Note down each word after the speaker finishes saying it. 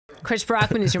Chris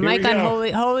Brockman, is your mic on? Hold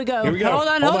we go. Here we go. Hold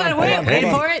on. Wait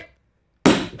for it.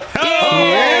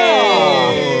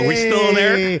 Oh, are we still on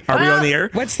there? Are we on the air?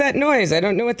 What's that noise? I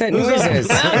don't know what that noise is.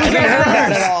 I haven't heard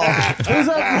that at all. Who's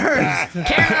up first?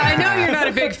 Kara, I know you're not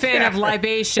a big fan of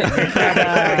libation,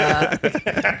 but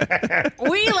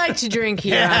we like to drink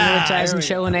here on the Rich Eisen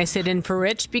Show when I sit in for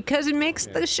Rich because it makes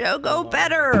the show go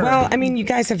better. Well, I mean, you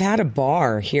guys have had a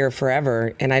bar here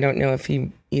forever, and I don't know if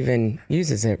he even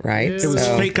uses it, right? It was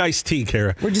fake iced tea,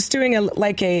 Kara. We're just doing a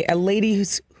lady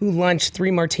who lunched 3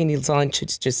 martinis lunch.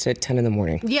 It's just at 10 in the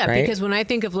morning. Yeah, right? because when I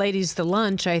think of ladies to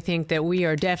lunch, I think that we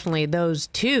are definitely those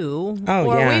two. Oh,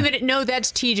 or yeah. No, that's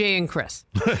TJ and Chris.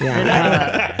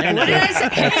 Yeah. What did I say?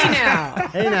 Hey now.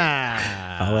 Hey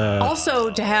now.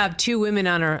 Also, to have 2 women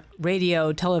on a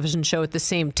radio television show at the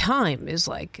same time is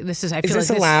like, this is, I feel Is this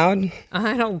like allowed?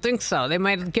 I don't think so. They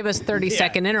might give us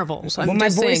 30-second intervals. I'm Well, my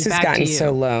just saying, voice has back gotten to you.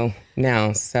 so low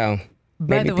now, so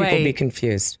maybe the people way- be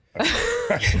confused.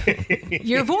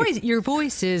 Your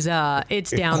voice is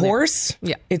it's down Hoarse?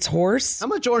 there. Yeah. It's hoarse. How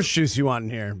much orange juice you want in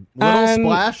here? Little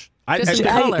splash? Just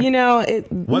color. Not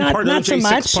so OJ,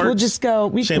 much. 6 We'll parts just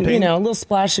go, champagne? a little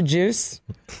splash of juice.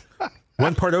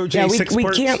 1 part OJ, Yeah, 6 we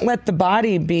parts. can't let the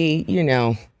body be,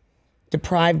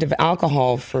 deprived of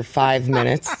alcohol for 5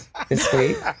 minutes this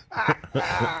week.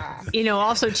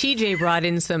 Also TJ brought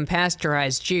in some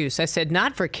pasteurized juice. I said,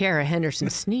 not for Kara Henderson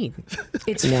Snead.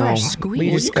 It's No, fresh we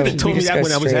squeezed. just You could have told me just that go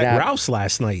when I was straight at up. Ralph's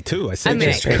last night, too. I I said mean, I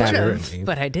just straight could up. have,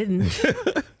 but I didn't.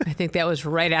 I think that was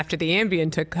right after the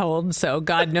Ambien took hold, so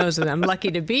God knows that I'm lucky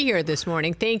to be here this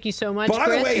morning. Thank you so much, By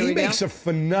Chris. the way, Here he we go. makes a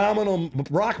phenomenal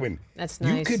Brockman. That's You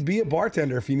nice. could be a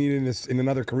bartender if you needed this in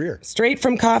another career. Straight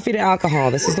from coffee to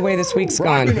alcohol. This is the way this week's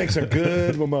Brockman gone. makes a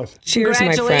good mimosa. Cheers,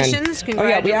 my friend. Congratulations. Oh,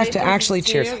 yeah, we have to Congratulations actually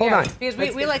to cheers. you. Hold Yeah, on.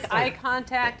 Because we like eye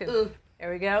contact. And,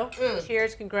 there we go.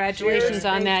 Cheers. Congratulations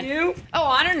on that. you. Oh,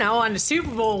 I don't know, on the Super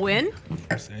Bowl win.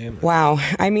 Wow.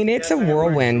 I mean, it's a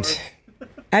whirlwind.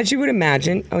 As you would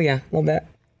imagine. Oh, yeah, a little bit.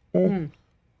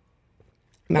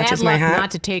 Matches Bad my luck hat.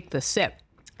 not to take the sip.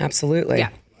 Absolutely. Yeah.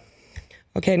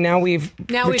 Okay, now we've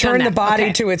Now we've returned done the that. body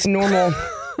Okay. to its normal.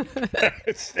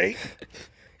 Steak.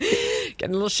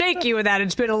 Getting a little shaky with that.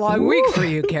 It's been a long week for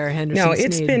you, Kara Henderson. No,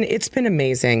 it's Snead. been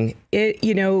amazing.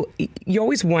 You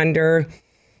always wonder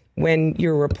when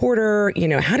you're a reporter,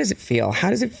 how does it feel? How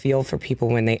does it feel for people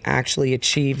when they actually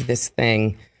achieve this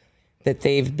thing that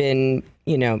they've been,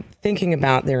 thinking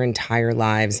about their entire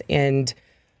lives? And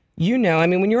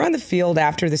when you're on the field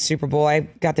after the Super Bowl, I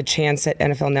got the chance at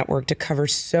NFL Network to cover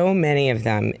so many of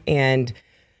them. And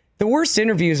the worst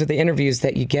interviews are the interviews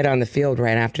that you get on the field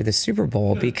right after the Super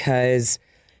Bowl because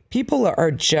people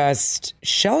are just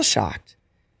shell-shocked.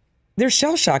 They're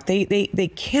shell-shocked.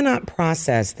 They cannot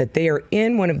process that they are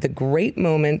in one of the great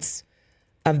moments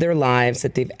of their lives,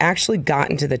 that they've actually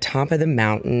gotten to the top of the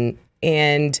mountain.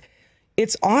 And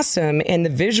it's awesome. And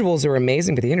the visuals are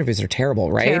amazing, but the interviews are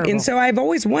terrible, right? Terrible. And so I've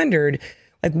always wondered,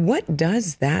 what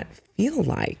does that feel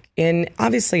like? And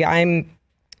obviously I'm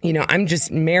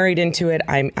just married into it.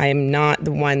 I'm not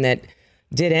the one that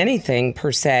did anything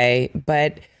per se,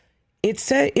 but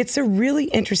it's a really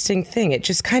interesting thing. It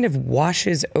just kind of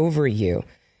washes over you,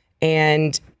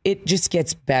 and it just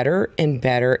gets better and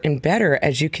better and better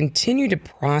as you continue to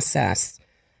process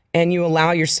and you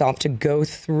allow yourself to go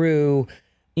through,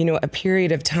 a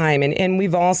period of time. And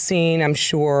we've all seen, I'm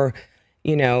sure,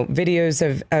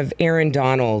 videos of Aaron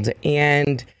Donald.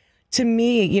 And to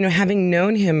me, having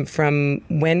known him from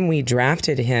when we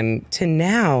drafted him to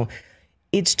now,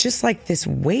 it's just like this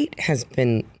weight has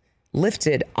been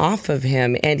lifted off of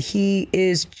him, and he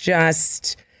is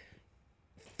just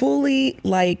fully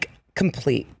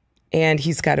complete. And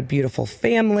he's got a beautiful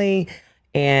family,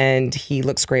 and he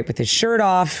looks great with his shirt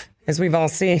off, as we've all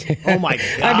seen. Oh my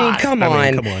God. I mean, come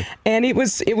on. come on. And it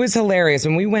was hilarious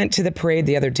when we went to the parade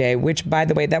the other day, which, by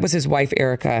the way, that was his wife,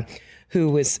 Erica, who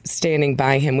was standing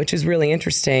by him, which is really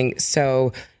interesting.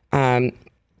 So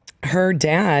her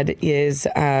dad is,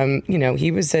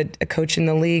 he was a coach in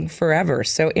the league forever.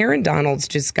 So Aaron Donald's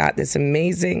just got this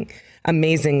amazing,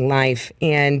 amazing life.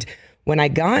 And when I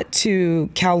got to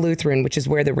Cal Lutheran, which is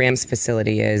where the Rams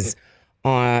facility is,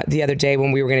 the other day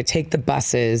when we were going to take the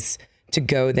buses to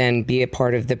go then be a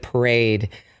part of the parade,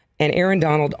 and Aaron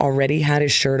Donald already had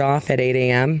his shirt off at 8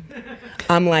 a.m.,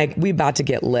 I'm like, we about to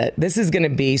get lit. This is going to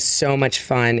be so much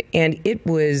fun. And it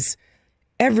was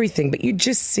everything, but you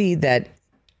just see that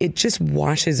it just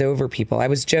washes over people. I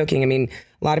was joking. I mean,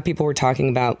 a lot of people were talking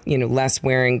about, Les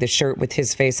wearing the shirt with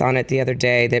his face on it the other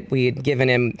day that we had given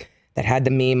him that had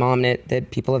the meme on it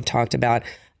that people have talked about.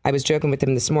 I was joking with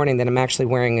him this morning that I'm actually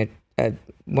wearing a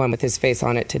one with his face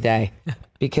on it today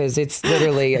because it's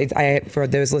literally, for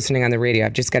those listening on the radio,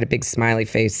 I've just got a big smiley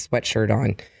face sweatshirt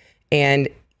on. And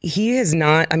he has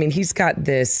not, I mean, he's got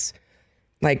this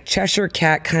like Cheshire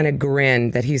cat kind of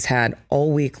grin that he's had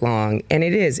all week long. And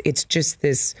it's just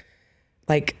this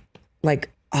like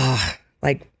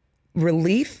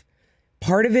relief.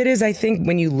 Part of it is, I think,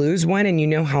 when you lose one and you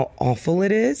know how awful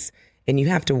it is and you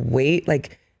have to wait,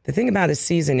 like the thing about the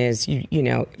season is, you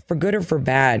know, for good or for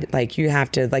bad, like you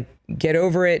have to like get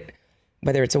over it,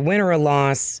 whether it's a win or a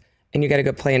loss, and you got to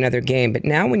go play another game. But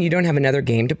now when you don't have another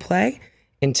game to play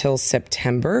until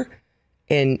September,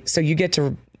 and so you get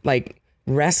to like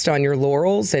rest on your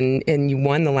laurels and you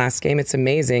won the last game, it's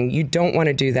amazing. You don't want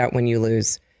to do that when you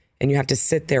lose and you have to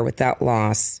sit there with that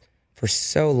loss for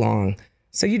so long.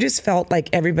 So you just felt like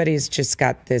everybody's just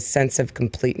got this sense of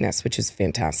completeness, which is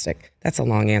fantastic. That's a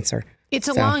long answer. It's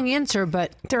a long answer,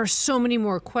 but there are so many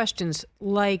more questions.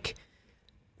 Like,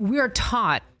 we are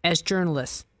taught as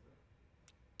journalists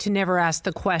to never ask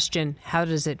the question, how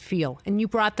does it feel? And you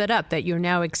brought that up, that you're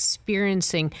now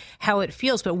experiencing how it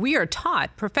feels. But we are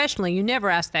taught professionally, you never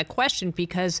ask that question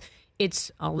because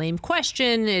it's a lame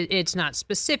question. It's not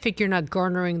specific. You're not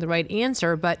garnering the right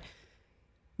answer. But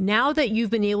now that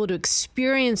you've been able to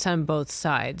experience on both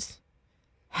sides,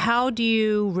 how do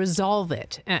you resolve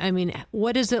it? I mean,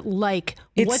 what is it like?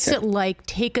 What's it like?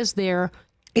 Take us there.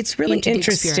 It's really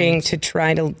interesting to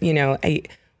try to, you know,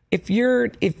 if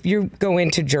you go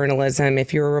into journalism,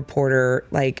 if you're a reporter,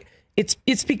 like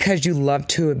it's because you love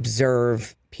to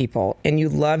observe people and you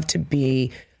love to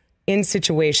be in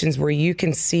situations where you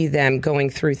can see them going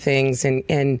through things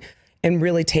and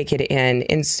really take it in.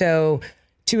 And so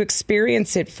to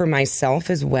experience it for myself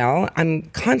as well, I'm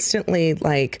constantly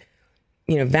like,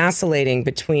 you know, vacillating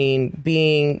between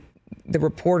being the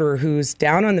reporter who's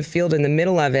down on the field in the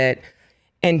middle of it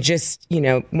and just, you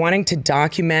know, wanting to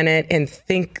document it and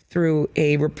think through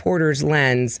a reporter's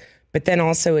lens, but then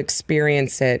also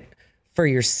experience it for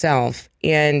yourself.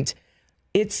 And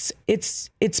it's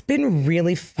been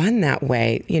really fun that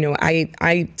way. You know,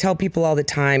 I tell people all the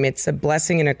time, it's a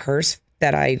blessing and a curse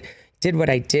that I did what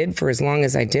I did for as long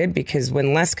as I did, because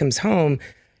when Les comes home,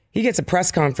 he gets a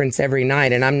press conference every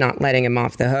night and I'm not letting him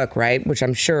off the hook, right? Which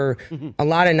I'm sure a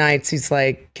lot of nights he's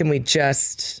like, can we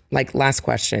just, like, last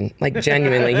question? Like,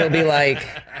 genuinely, he'll be like,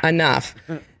 enough.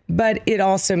 But it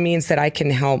also means that I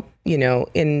can help, you know,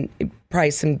 in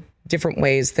probably some different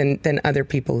ways than other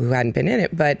people who hadn't been in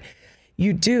it. But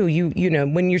you do, you know,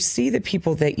 when you see the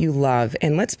people that you love,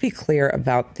 and let's be clear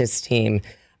about this team.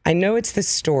 I know it's the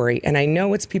story and I know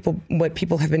what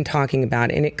people have been talking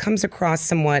about, and it comes across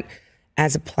somewhat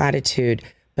as a platitude,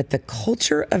 but the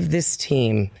culture of this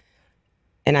team,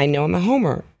 and I know I'm a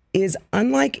homer, is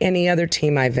unlike any other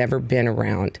team I've ever been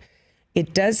around.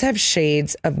 It does have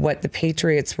shades of what the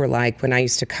Patriots were like when I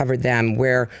used to cover them,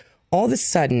 where all of a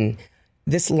sudden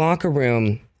this locker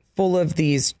room full of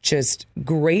these just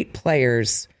great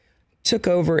players took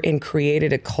over and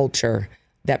created a culture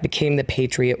that became the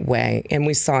Patriot way. And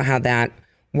we saw how that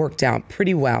worked out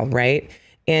pretty well, right?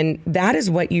 And that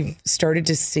is what you've started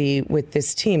to see with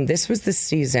this team. This was the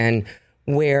season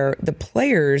where the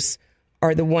players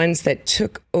are the ones that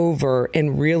took over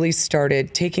and really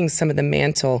started taking some of the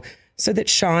mantle so that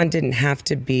Sean didn't have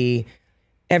to be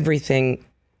everything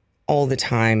all the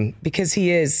time, because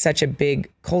he is such a big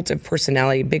cult of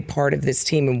personality, a big part of this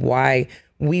team and why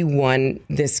we won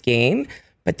this game.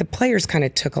 But the players kind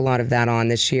of took a lot of that on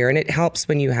this year. And it helps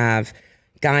when you have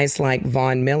guys like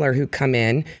Von Miller who come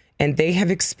in and they have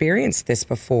experienced this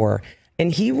before.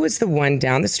 And he was the one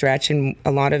down the stretch, and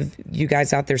a lot of you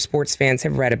guys out there, sports fans,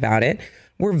 have read about it,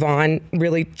 where Von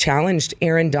really challenged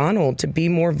Aaron Donald to be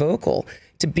more vocal,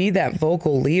 to be that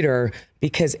vocal leader,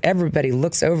 because everybody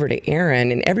looks over to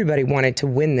Aaron and everybody wanted to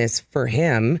win this for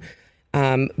him.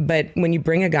 But when you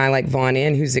bring a guy like Von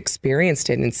in who's experienced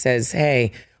it and says,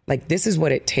 hey, like, this is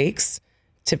what it takes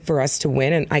for us to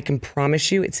win, and I can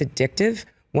promise you it's addictive.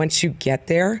 Once you get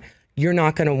there, you're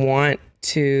not going to want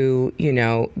to, you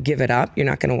know, give it up. You're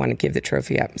not going to want to give the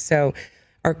trophy up. So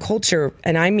our culture,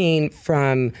 and I mean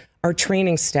from our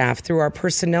training staff, through our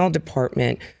personnel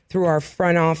department, through our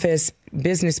front office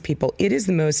business people, it is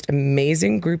the most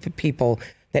amazing group of people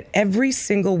that every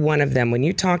single one of them, when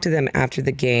you talk to them after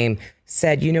the game,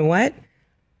 said, you know what?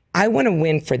 I want to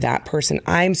win for that person.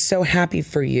 I'm so happy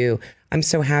for you. I'm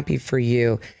so happy for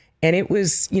you. And it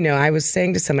was, you know, I was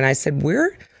saying to someone, I said,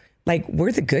 we're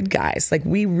the good guys. Like,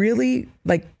 we really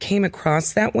came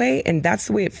across that way. And that's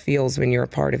the way it feels when you're a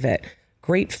part of it.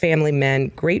 Great family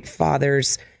men, great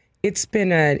fathers. It's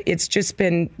just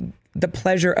been the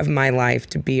pleasure of my life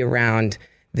to be around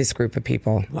this group of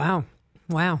people. Wow.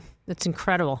 That's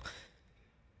incredible.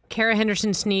 Kara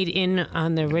Henderson Snead in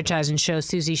on the Rich Eisen Show.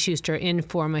 Suzy Shuster in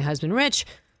for my husband, Rich.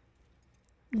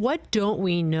 What don't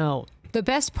we know? The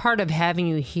best part of having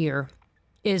you here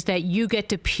is that you get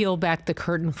to peel back the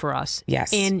curtain for us.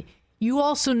 Yes. And you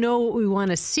also know what we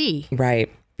want to see. Right.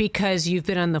 Because you've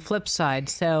been on the flip side.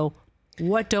 So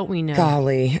what don't we know?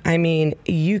 Golly. I mean,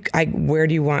 where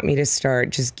do you want me to start?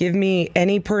 Just give me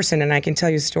any person and I can tell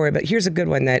you a story. But here's a good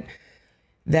one that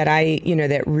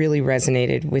that really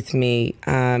resonated with me.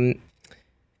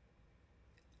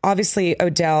 Obviously,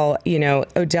 Odell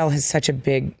has such a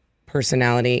big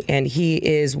personality, and he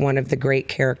is one of the great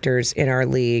characters in our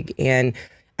league. And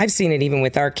I've seen it even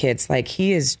with our kids. Like,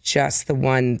 he is just the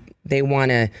one they want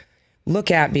to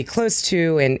look at, be close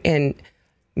to. And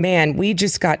man, we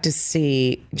just got to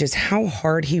see just how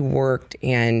hard he worked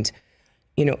and,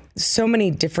 so many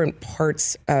different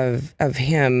parts of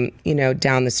him,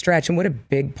 down the stretch, and what a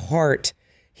big part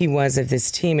he was of this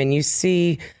team. And you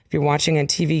see, if you're watching on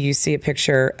TV, you see a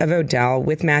picture of Odell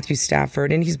with Matthew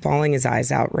Stafford, and he's bawling his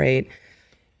eyes out, right?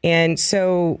 And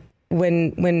so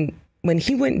when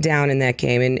he went down in that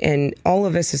game, and all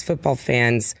of us as football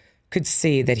fans could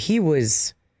see that he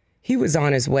was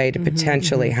on his way to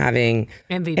potentially having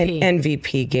MVP. an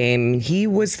MVP game. He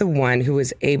was the one who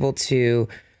was able to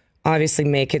obviously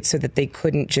make it so that they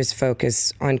couldn't just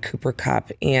focus on Cooper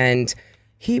Kupp. And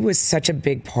he was such a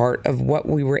big part of what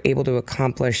we were able to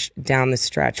accomplish down the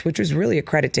stretch, which was really a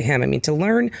credit to him. I mean, to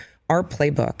learn our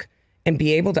playbook and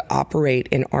be able to operate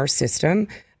in our system,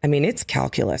 I mean, it's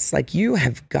calculus. Like, you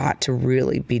have got to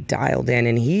really be dialed in,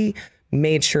 and he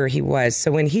made sure he was.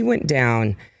 So when he went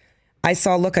down, I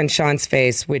saw a look on Sean's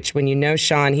face, which when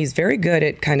Sean, he's very good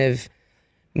at kind of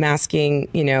masking,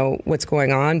 what's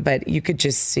going on, but you could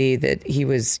just see that he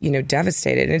was,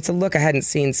 devastated. And it's a look I hadn't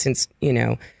seen since,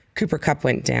 Cooper Kupp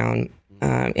went down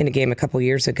in a game a couple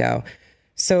years ago.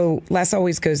 So Les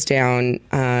always goes down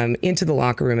into the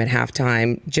locker room at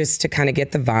halftime just to kind of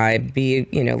get the vibe,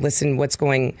 listen what's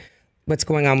going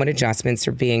on, what adjustments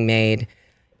are being made.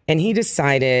 And he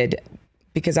decided,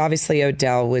 because obviously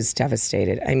Odell was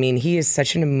devastated. I mean, he is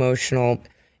such an emotional,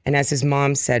 and as his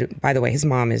mom said, by the way, his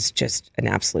mom is just an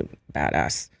absolute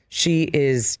badass. She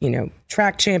is,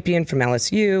 track champion from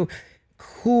LSU,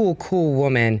 cool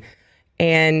woman.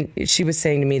 And she was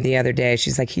saying to me the other day,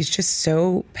 she's like, he's just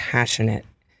so passionate.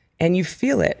 And you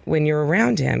feel it when you're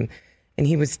around him. And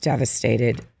he was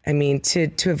devastated. I mean,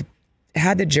 to have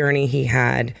had the journey he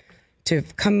had, to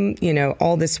have come,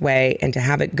 all this way, and to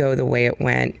have it go the way it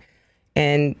went.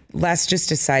 And Les just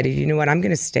decided, you know what, I'm going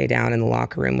to stay down in the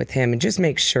locker room with him and just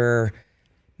make sure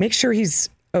he's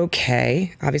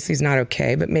okay. Obviously he's not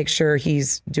okay, but make sure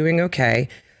he's doing okay,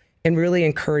 and really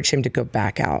encourage him to go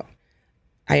back out.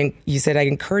 You said I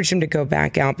encouraged him to go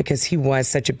back out because he was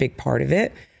such a big part of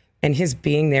it, and his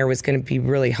being there was going to be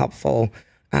really helpful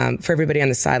for everybody on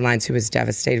the sidelines who was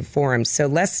devastated for him. So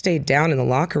Les stayed down in the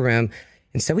locker room,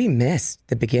 and so he missed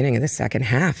the beginning of the second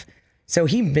half. So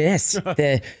he missed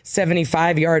the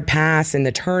 75-yard pass and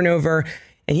the turnover,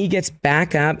 and he gets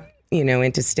back up,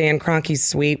 into Stan Kroenke's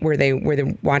suite where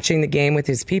they're watching the game with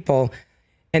his people,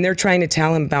 and they're trying to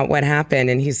tell him about what happened,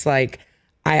 and he's like,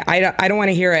 I don't want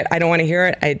to hear it. I don't want to hear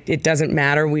it. It doesn't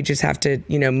matter. We just have to,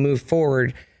 move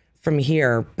forward from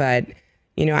here. But,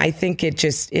 I think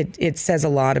it says a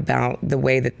lot about the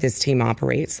way that this team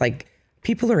operates. Like,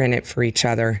 people are in it for each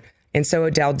other. And so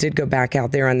Odell did go back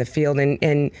out there on the field,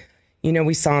 and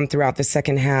we saw him throughout the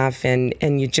second half, and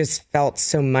you just felt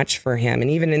so much for him. And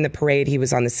even in the parade, he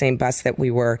was on the same bus that we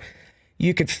were.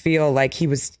 You could feel like he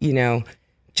was,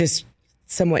 just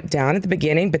somewhat down at the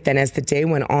beginning. But then as the day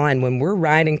went on, when we're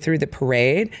riding through the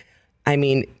parade, I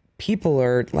mean, people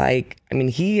are like,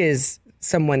 he is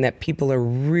someone that people are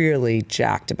really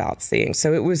jacked about seeing.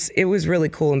 So it was really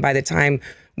cool. And by the time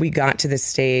we got to the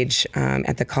stage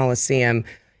at the Coliseum,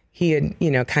 he had,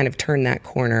 kind of turned that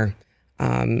corner.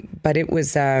 But it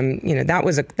was, that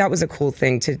was a cool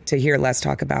thing to hear Les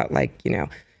talk about. Like,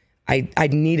 I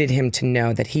needed him to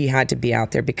know that he had to be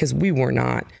out there, because we were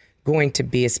not going to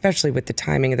be, especially with the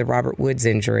timing of the Robert Woods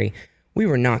injury, we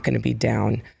were not going to be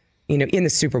down, in the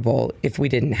Super Bowl if we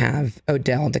didn't have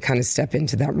Odell to kind of step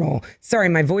into that role. Sorry,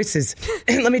 my voice is.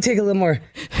 Let me take a little more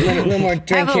drink Have a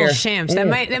little here. shams. That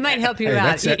might help you out.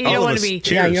 that's You it. don't All want of to us. be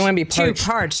Cheers. Yeah, you don't want to be too parched.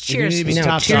 parched. If you need Cheers. to be No,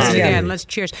 topped cheers off, again. Again, let's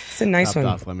cheers. It's a nice one.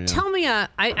 Off, let me know. Tell me,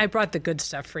 I brought the good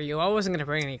stuff for you. I wasn't going to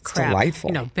bring any crap. delightful.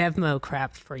 Bevmo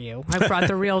crap for you. I brought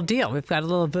the real deal. We've got a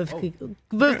little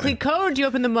Veuve code. You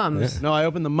open the mums. No, I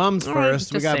opened the mums All right,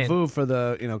 first. We just got saying. Vu for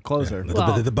the closer. A little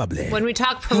bit of the bubbly. When we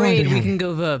talk parade, we can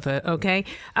go Veuve, okay?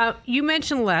 You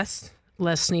mentioned Les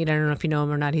Snead. I don't know if you know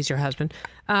him or not. He's your husband.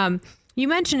 You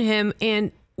mentioned him,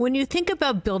 and when you think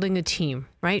about building a team,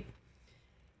 right?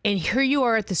 And here you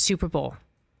are at the Super Bowl,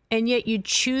 and yet you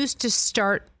choose to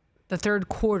start the third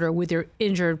quarter with your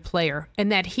injured player,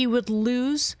 and that he would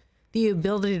lose the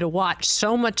ability to watch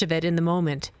so much of it in the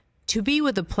moment. To be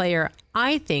with a player,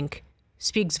 I think,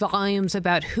 speaks volumes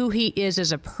about who he is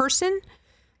as a person,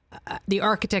 the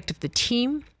architect of the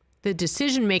team, the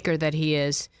decision maker that he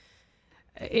is.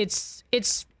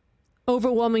 It's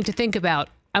overwhelming to think about.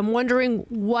 I'm wondering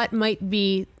what might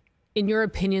be, in your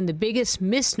opinion, the biggest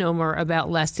misnomer about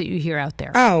Les that you hear out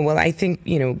there. Oh, well, I think,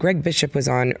 Greg Bishop was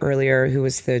on earlier, who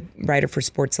was the writer for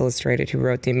Sports Illustrated, who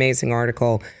wrote the amazing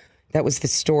article. That was the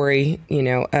story,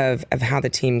 of how the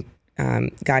team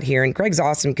got here. And Greg's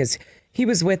awesome because he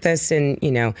was with us, and,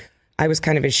 I was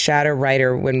kind of his shadow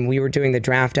writer when we were doing the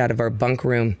draft out of our bunk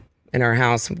room in our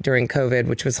house during COVID,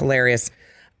 which was hilarious.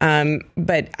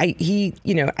 But I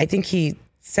think he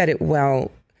said it well,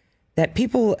 that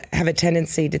people have a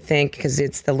tendency to think, because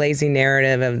it's the lazy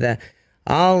narrative of the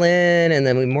all in and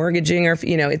then we mortgaging our,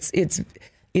 it's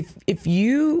if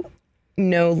you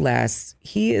know Les,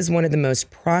 he is one of the most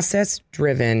process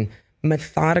driven,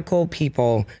 methodical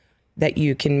people that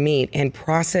you can meet, and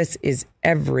process is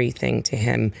everything to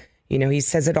him. He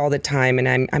says it all the time,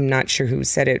 and I'm not sure who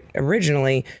said it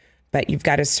originally, but you've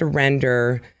got to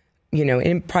surrender, and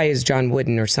it probably is John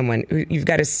Wooden or someone. You've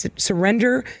got to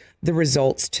surrender the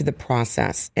results to the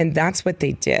process. And that's what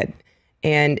they did.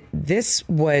 And this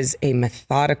was a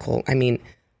methodical,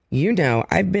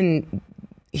 I've been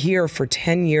here for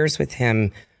 10 years with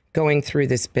him going through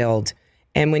this build.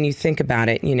 And when you think about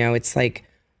it, it's like,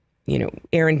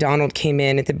 Aaron Donald came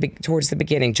in towards the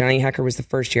beginning. Johnny Hecker was the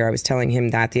first year. I was telling him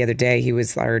that the other day. He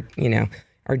was our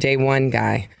day one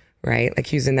guy, right? Like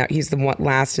he's the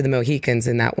last of the Mohicans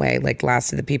in that way, like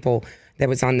last of the people that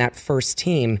was on that first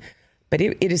team. But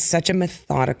it is such a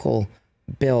methodical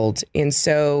build. And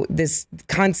so this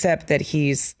concept that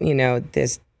he's,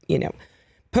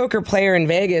 poker player in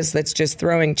Vegas that's just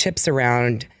throwing chips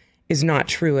around is not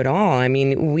true at all. In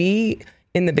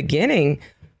the beginning,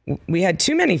 we had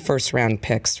too many first round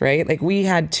picks, right? Like we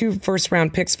had 2 first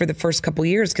round picks for the first couple of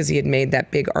years because he had made that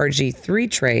big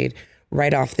RG3 trade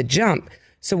right off the jump.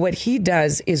 So what he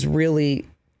does is really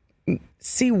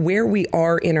see where we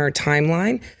are in our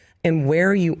timeline and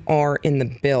where you are in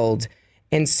the build.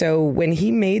 And so when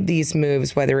he made these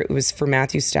moves, whether it was for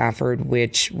Matthew Stafford,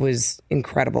 which was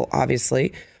incredible,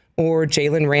 obviously, or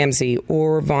Jalen Ramsey,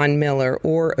 or Von Miller,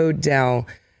 or Odell,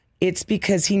 it's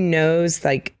because he knows,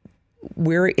 like,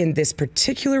 we're in this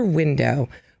particular window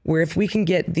where if we can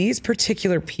get these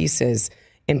particular pieces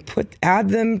and add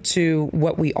them to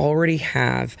what we already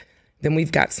have, then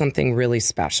we've got something really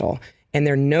special. And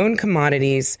they're known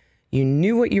commodities. You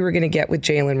knew what you were going to get with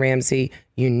Jalen Ramsey.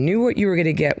 You knew what you were going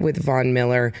to get with Von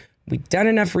Miller. We'd done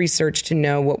enough research to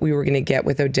know what we were going to get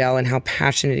with Odell and how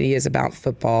passionate he is about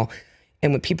football.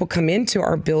 And when people come into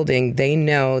our building, they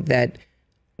know that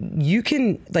you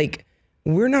can, like,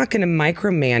 we're not going to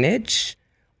micromanage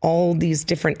all these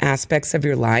different aspects of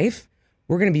your life.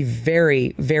 We're going to be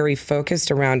very, very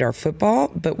focused around our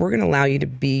football, but we're going to allow you to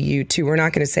be you too. We're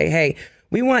not going to say, hey,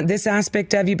 we want this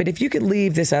aspect of you, but if you could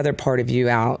leave this other part of you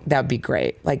out, that'd be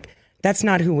great. Like, that's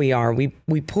not who we are. We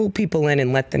pull people in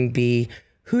and let them be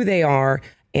who they are.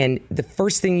 And the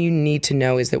first thing you need to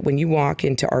know is that when you walk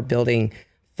into our building,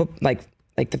 like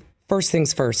the first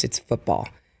things first, it's football.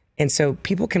 And so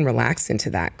people can relax into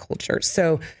that culture.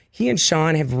 So he and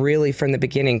Sean have really, from the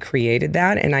beginning, created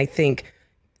that. And I think,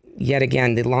 yet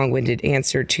again, the long-winded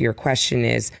answer to your question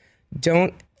is,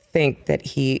 don't think that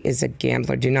he is a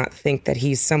gambler. Do not think that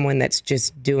he's someone that's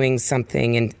just doing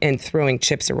something and throwing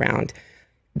chips around.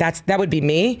 That would be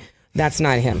me. That's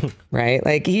not him, right?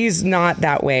 Like, he's not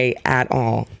that way at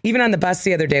all. Even on the bus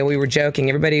the other day, we were joking.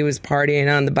 Everybody was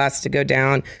partying on the bus to go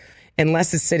down, and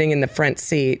Les is sitting in the front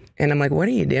seat. And I'm like, what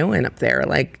are you doing up there?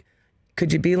 Like,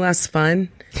 could you be less fun?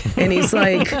 And he's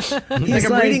like, I'm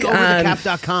reading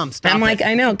overthecap.com. Stop I'm it. like,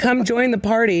 I know, come join the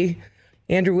party.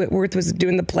 Andrew Whitworth was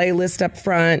doing the playlist up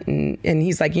front, and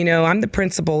he's like, I'm the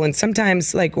principal, and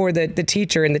sometimes, like, or the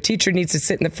teacher, and the teacher needs to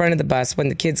sit in the front of the bus when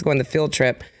the kids go on the field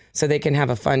trip so they can have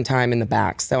a fun time in the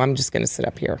back. So I'm just going to sit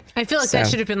up here. I feel like that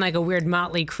should have been like a weird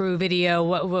Motley Crue video,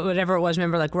 whatever it was.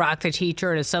 Remember, like, Rock the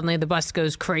Teacher, and suddenly the bus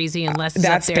goes crazy and Les is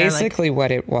That's up there. basically like,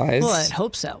 what it was. Well, I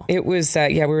hope so. It was,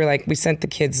 we were like, we sent the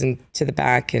kids into the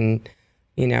back, and,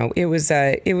 it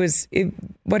was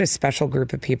what a special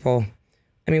group of people.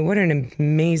 I mean, what an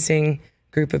amazing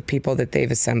group of people that they've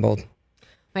assembled.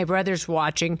 My brother's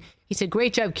watching. He said,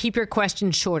 great job. Keep your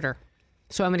questions shorter.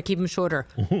 so I'm going to keep them shorter.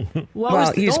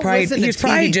 Well, he's probably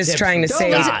TV just tips. trying to Don't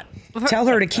say, listen. tell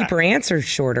her to keep her answers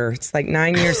shorter. It's like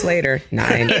 9 years later.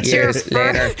 9 years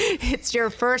later. It's your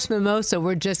first mimosa.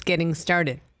 We're just getting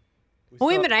started.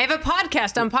 Wait a minute. I have a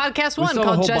podcast on Podcast One still have a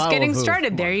called whole Just bottle Getting of food.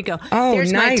 Started. There you go. Oh,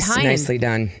 There's nice. my tie-in. Nicely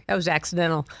done. That was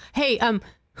accidental. Hey,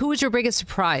 who was your biggest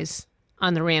surprise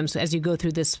on the Rams as you go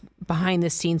through this behind the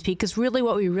scenes peek? Because really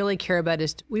what we really care about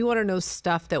is we want to know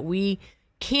stuff that we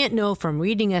can't know from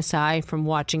reading SI, from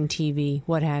watching TV,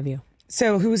 what have you.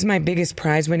 So who's my biggest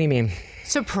prize? What do you mean?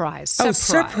 Surprise. Oh,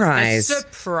 Surprise. surprise. A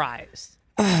surprise.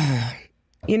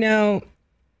 You know,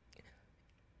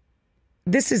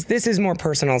 this is more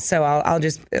personal, so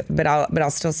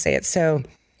I'll still say it. So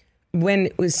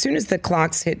as soon as the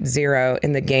clocks hit 0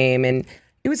 in the game, and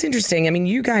it was interesting. I mean,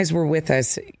 you guys were with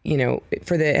us, you know,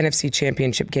 for the NFC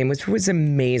Championship game, which was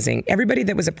amazing. Everybody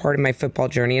that was a part of my football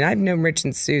journey, and I've known Rich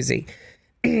and Suzy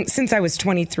since I was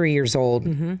 23 years old,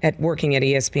 working at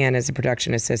ESPN as a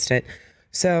production assistant.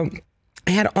 So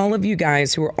I had all of you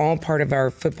guys who were all part of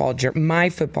our my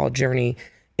football journey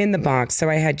in the box. So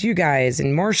I had you guys,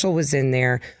 and Marshall was in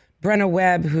there, Brenna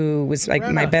Webb, who was like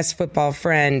my best football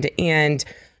friend, and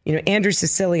you know, Andrew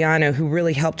Siciliano, who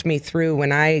really helped me through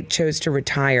when I chose to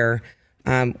retire,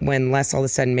 when Les all of a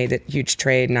sudden made that huge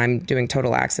trade and I'm doing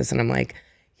Total Access, and I'm like,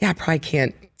 yeah, I probably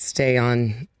can't stay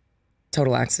on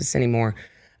Total Access anymore.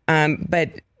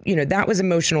 But you know, that was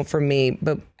emotional for me.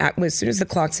 But as soon as the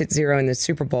clocks hit 0 in the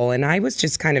Super Bowl, and I was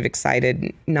just kind of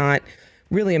excited, not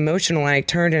really emotional. And I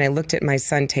turned and I looked at my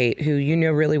son Tate, who you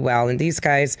know really well. And these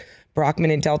guys, Brockman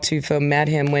and Del Tufo, met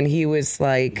him when he was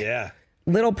like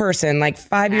little person, like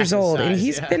 5 years old. And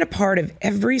he's been a part of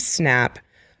every snap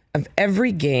of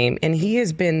every game. And he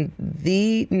has been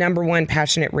the #1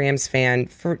 passionate Rams fan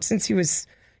since he was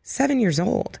 7 years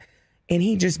old. And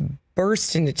he just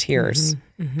burst into tears.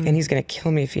 And he's going to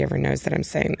kill me if he ever knows that I'm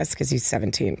saying this because he's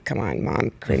 17. Come on,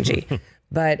 Mom, cringy.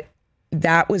 But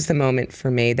that was the moment for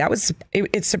me.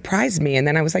 It surprised me. And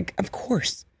then I was like, of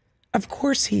course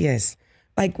he is.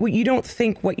 Like, you don't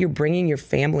think what you're bringing your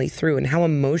family through and how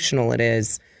emotional it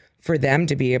is for them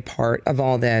to be a part of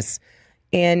all this.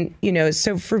 And, you know,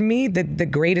 so for me, the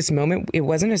greatest moment, it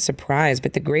wasn't a surprise,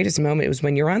 but the greatest moment was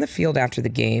when you're on the field after the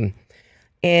game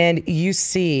and you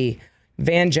see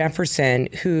Van Jefferson,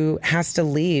 who has to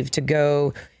leave to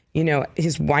go, you know,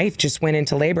 his wife just went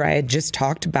into labor. I had just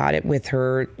talked about it with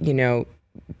her, you know,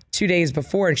 2 days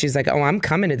before. And she's like, oh, I'm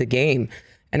coming to the game.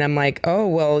 And I'm like, oh,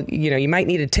 well, you know, you might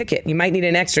need a ticket. You might need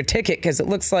an extra ticket because it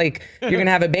looks like you're going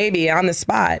to have a baby on the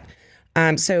spot.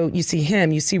 So you see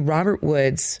him, you see Robert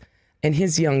Woods and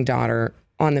his young daughter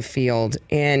on the field.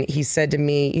 And he said to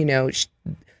me, you know,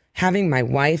 having my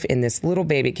wife and this little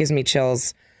baby, it gives me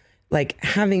chills. Like,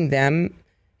 having them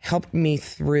help me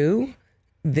through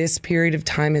this period of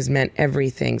time has meant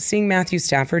everything. Seeing Matthew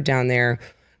Stafford down there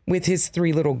with his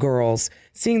 3 little girls,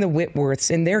 seeing the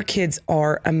Whitworths, and their kids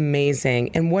are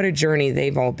amazing. And what a journey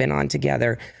they've all been on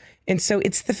together. And so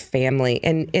it's the family.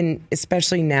 And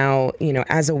especially now, you know,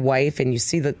 as a wife, and you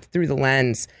see through the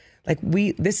lens, like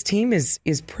this team is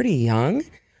pretty young.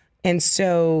 And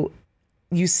so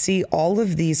you see all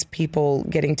of these people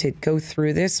getting to go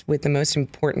through this with the most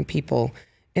important people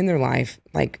in their life.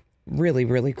 Like, really,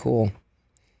 really cool.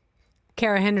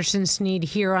 Kara Henderson Snead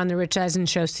here on the Rich Eisen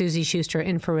Show. Suzy Shuster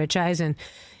in for Rich Eisen.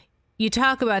 You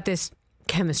talk about this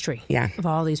chemistry of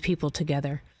all these people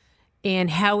together and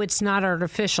how it's not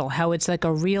artificial, how it's like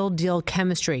a real deal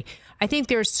chemistry. I think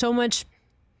there's so much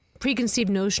preconceived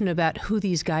notion about who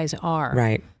these guys are.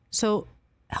 Right. So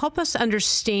help us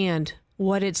understand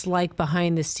what it's like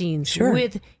behind the scenes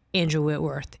with Andrew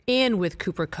Whitworth and with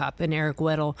Cooper Kupp and Eric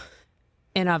Weddle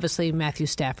and obviously Matthew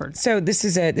Stafford. So this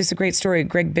is a great story.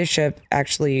 Greg Bishop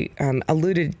actually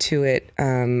alluded to it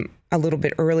a little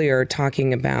bit earlier,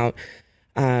 talking about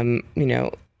you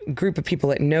know, a group of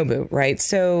people at Nobu, right?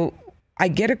 So I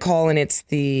get a call, and it's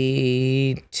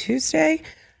the Tuesday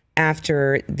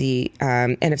after the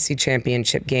NFC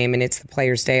Championship game, and it's the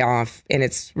players' day off, and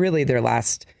it's really their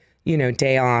last, you know,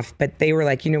 day off. But they were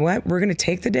like, you know what, we're going to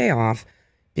take the day off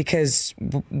because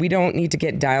we don't need to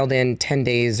get dialed in 10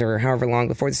 days or however long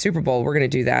before the Super Bowl. We're going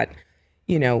to do that,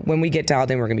 you know, when we get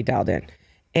dialed in, we're going to be dialed in.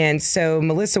 And so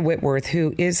Melissa Whitworth,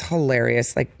 who is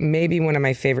hilarious, like maybe one of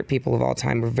my favorite people of all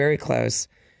time, we're very close.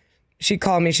 She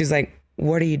called me. She's like,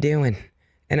 what are you doing?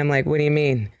 And I'm like, what do you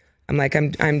mean? I'm like,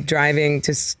 I'm driving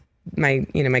to my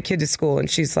kid to school. And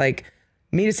she's like,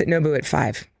 meet us at Nobu at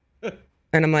 5.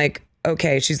 And I'm like,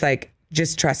 okay. She's like,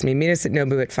 just trust me. Meet us at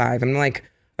Nobu at 5. I'm like,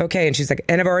 okay. And she's like,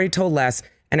 and I've already told Les,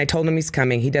 and I told him he's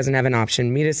coming. He doesn't have an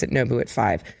option. Meet us at Nobu at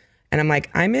 5. And I'm like,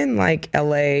 I'm in like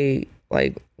LA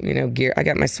like, gear. I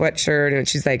got my sweatshirt. And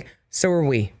she's like, so are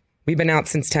we. We've been out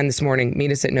since 10 this morning.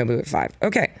 Meet us at Nobu at 5.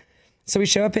 Okay. So we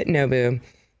show up at Nobu,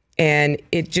 and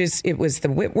it was the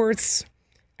Whitworths,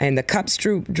 and the Cups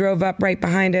drove up right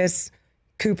behind us,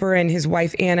 Cooper and his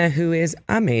wife, Anna, who is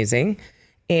amazing,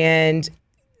 and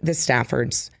the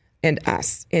Staffords and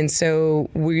us. And so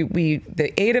we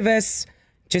the 8 of us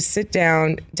just sit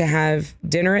down to have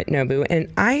dinner at Nobu.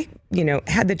 And I,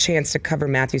 had the chance to cover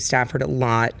Matthew Stafford a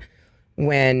lot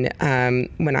when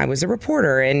I was a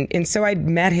reporter. And so I'd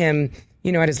met him,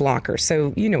 at his locker.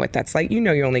 So you know what that's like.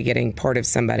 You're only getting part of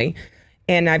somebody.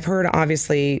 And I've heard,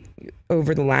 obviously,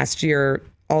 over the last year,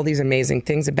 all these amazing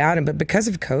things about him. But because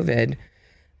of COVID,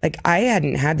 like, I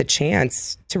hadn't had the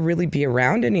chance to really be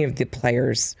around any of the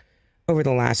players over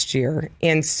the last year.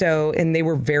 And they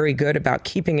were very good about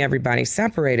keeping everybody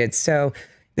separated. So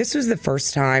this was the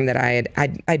first time that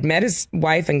I'd met his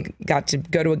wife and got to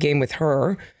go to a game with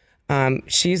her.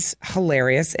 She's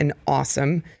hilarious and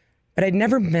awesome, but I'd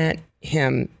never met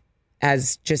him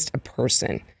as just a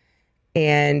person.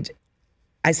 And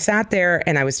I sat there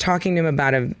and I was talking to him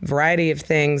about a variety of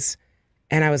things.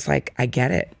 And I was like, I get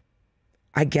it.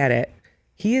 I get it.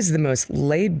 He is the most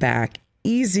laid back,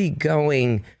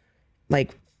 easygoing,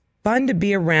 like, fun to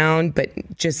be around, but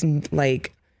just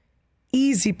like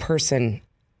easy person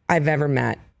I've ever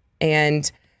met.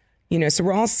 And, so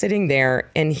we're all sitting there,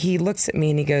 and he looks at me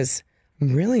and he goes,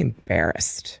 I'm really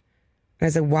embarrassed. And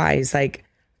I said, why? He's like,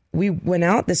 we went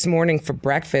out this morning for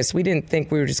breakfast. We didn't think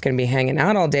we were just going to be hanging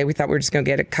out all day. We thought we were just going to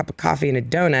get a cup of coffee and a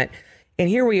donut. And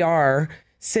here we are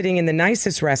sitting in the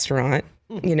nicest restaurant,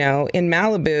 in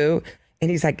Malibu.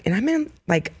 And he's like, and I'm in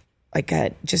like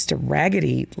just a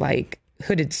raggedy, like,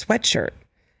 hooded sweatshirt.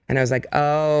 And I was like,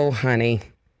 oh, honey.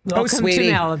 Welcome oh, sweetie.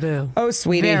 to Malibu. Oh,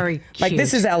 sweetie. Very cute. Like,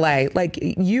 this is LA. Like,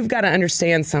 you've got to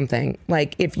understand something.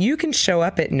 Like, if you can show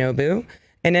up at Nobu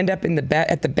and end up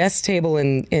at the best table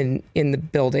in the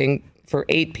building for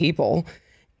 8 people,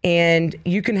 and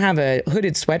you can have a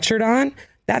hooded sweatshirt on,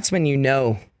 that's when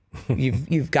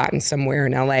you've gotten somewhere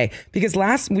in LA.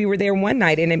 Because we were there one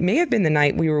night, and it may have been the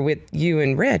night we were with you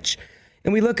and Rich,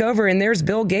 and we look over and there's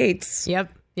Bill Gates.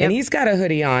 Yep. And he's got a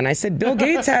hoodie on. I said, Bill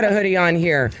Gates had a hoodie on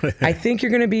here. I think you're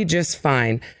going to be just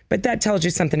fine. But that tells you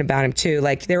something about him too.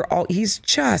 Like, and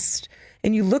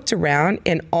you looked around,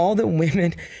 and all the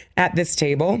women at this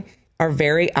table are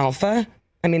very alpha.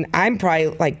 I mean, I'm probably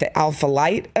like the alpha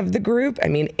light of the group. I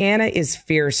mean, Anna is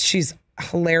fierce. She's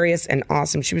hilarious and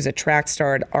awesome. She was a track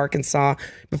star at Arkansas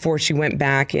before she went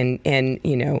back and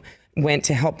went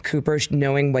to help Cooper,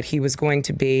 knowing what he was going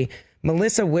to be.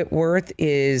 Melissa Whitworth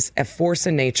is a force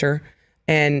of nature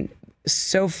and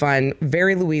so fun.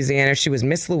 Very Louisiana. She was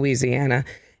Miss Louisiana,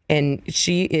 and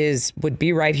she would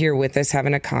be right here with us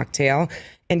having a cocktail.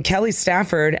 And Kelly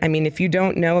Stafford, I mean, if you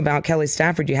don't know about Kelly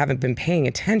Stafford, you haven't been paying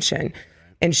attention.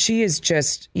 And she is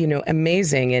just,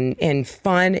 amazing and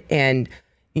fun and,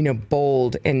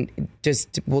 bold, and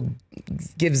just will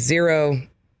give zero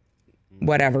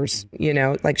whatevers,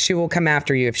 like, she will come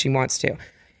after you if she wants to.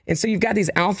 And so you've got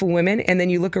these alpha women, and then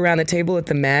you look around the table at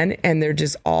the men, and they're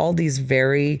just all these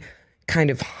very kind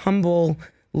of humble,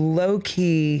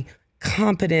 low-key,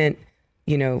 competent,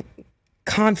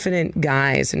 confident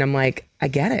guys. And I'm like, I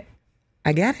get it.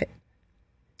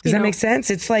 Does that make sense?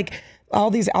 It's like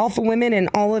all these alpha women and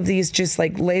all of these just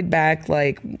like laid back,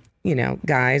 like,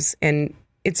 guys. And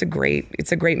it's a great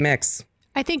mix.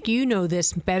 I think you know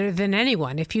this better than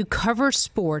anyone. If you cover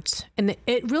sports, and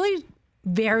it really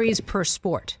varies per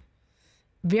sport,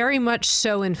 very much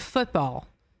so in football,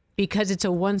 because it's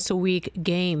a once-a-week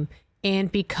game,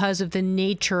 and because of the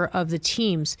nature of the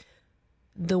teams,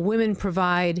 the women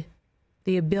provide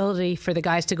the ability for the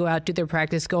guys to go out, do their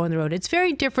practice, go on the road. It's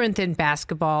very different than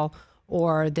basketball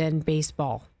or than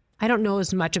baseball. I don't know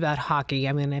as much about hockey.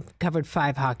 I mean, I've covered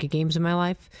 5 hockey games in my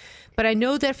life, but I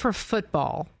know that for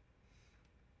football,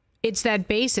 it's that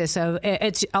basis of,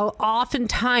 it's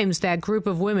oftentimes that group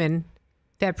of women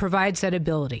that provides that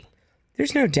ability.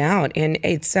 There's no doubt. And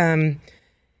it's,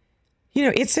 we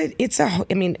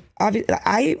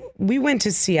went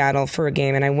to Seattle for a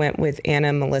game, and I went with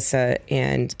Anna, Melissa,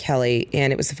 and Kelly.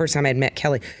 And it was the first time I'd met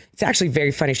Kelly. It's actually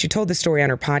very funny. She told the story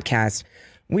on her podcast.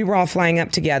 We were all flying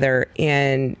up together,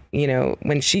 and,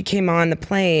 when she came on the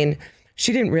plane,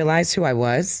 she didn't realize who I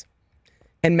was.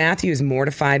 And Matthew is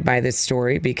mortified by this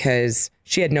story because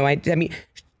she had no idea. I mean,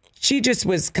 she just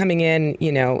was coming in,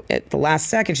 at the last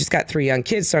second. She's got 3 young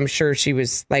kids, so I'm sure she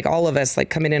was like all of us,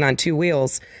 like coming in on 2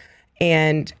 wheels.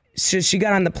 And so she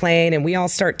got on the plane, and we all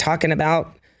start talking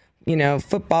about,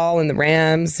 football and the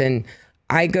Rams. And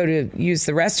I go to use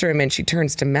the restroom, and she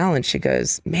turns to Mel and she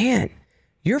goes, man,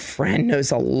 your friend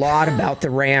knows a lot about the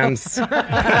Rams,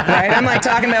 right? I'm like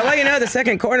talking about, well, the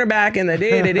second cornerback and the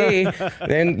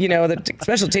then, the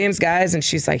special teams guys. And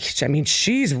she's like, I mean,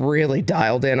 she's really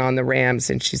dialed in on the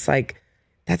Rams. And she's like,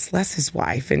 that's Les's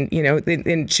wife. And,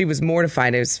 and she was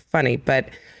mortified. It was funny. But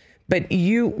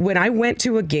when I went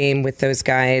to a game with those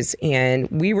guys and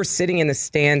we were sitting in the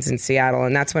stands in Seattle,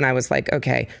 and that's when I was like,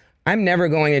 okay, I'm never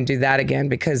going to do that again,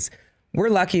 because we're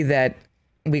lucky that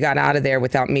we got out of there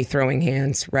without me throwing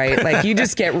hands, right? Like, you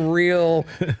just get real,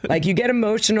 like, you get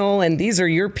emotional, and these are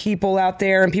your people out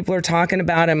there and people are talking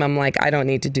about them. I'm like, I don't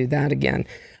need to do that again.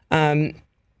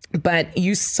 But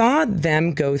you saw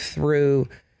them go through.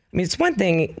 I mean, it's one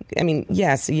thing. I mean,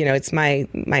 yes, it's my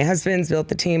husband's built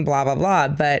the team, blah, blah, blah.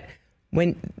 But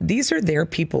when these are their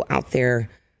people out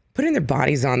there putting their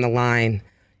bodies on the line,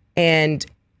 and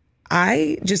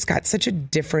I just got such a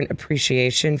different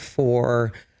appreciation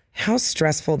for how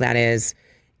stressful that is.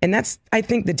 And that's, I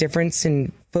think, the difference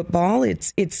in football.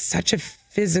 It's such a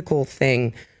physical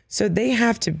thing. So they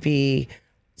have to be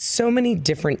so many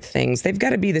different things. They've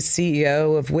got to be the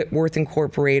CEO of Whitworth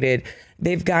Incorporated.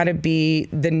 They've got to be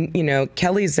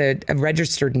Kelly's a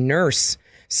registered nurse.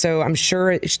 So I'm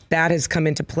sure that has come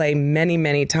into play many,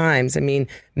 many times. I mean,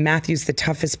 Matthew's the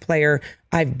toughest player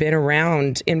I've been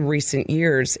around in recent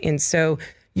years. And so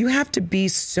you have to be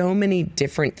so many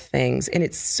different things, and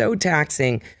it's so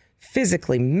taxing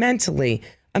physically, mentally,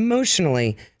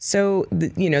 emotionally. So,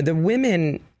 the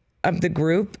women of the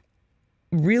group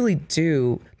really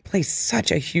do play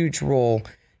such a huge role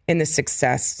in the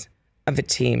success of a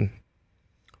team.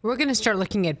 We're going to start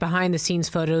looking at behind-the-scenes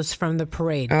photos from the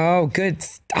parade. Oh, good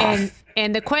stuff.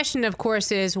 And the question, of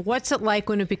course, is what's it like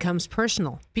when it becomes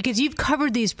personal? Because you've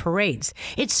covered these parades.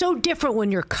 It's so different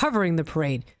when you're covering the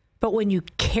parade. But when you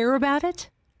care about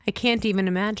it, I can't even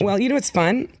imagine. Well, what's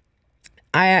fun?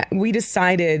 We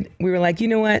decided, we were like, you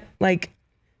know what? Like,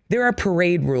 there are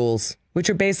parade rules, which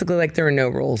are basically like there are no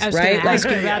rules, right? Like,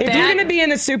 if you're going to be in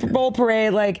the Super Bowl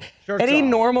parade, like any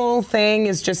normal thing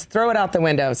is just throw it out the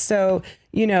window. So,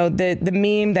 the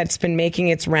meme that's been making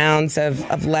its rounds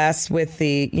of Les with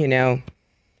the,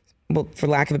 well, for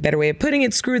lack of a better way of putting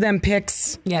it, screw them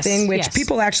picks thing, which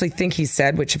people actually think he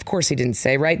said, which of course he didn't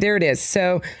say, right? There it is.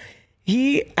 So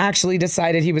he actually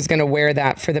decided he was going to wear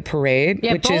that for the parade.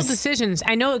 Yeah, which bold decisions.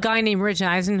 I know a guy named Rich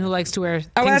Eisen who likes to wear.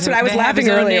 Oh, that's what I was laughing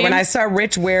earlier when I saw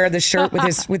Rich wear the shirt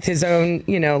with his own,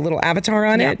 little avatar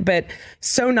on it. But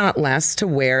so not Les to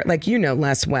wear, like,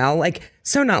 Les well, like,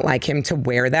 so not like him to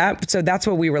wear that. So that's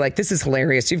what we were like, this is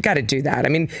hilarious. You've got to do that. I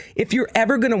mean, if you're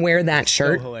ever going to wear that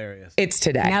shirt, it's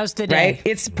today. Now's the day. Right?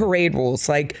 It's parade rules.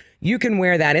 Like, you can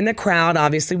wear that in the crowd.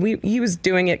 Obviously, he was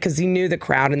doing it because he knew the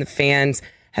crowd and the fans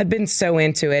had been so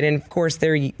into it. And of course,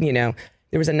 there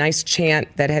was a nice chant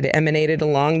that had emanated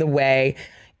along the way.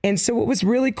 And so what was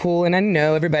really cool, and I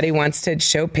know everybody wants to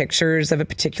show pictures of a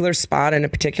particular spot in a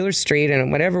particular street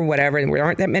and whatever, and there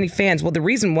aren't that many fans. Well, the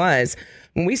reason was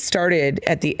when we started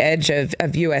at the edge of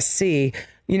USC,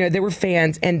 there were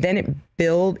fans, and then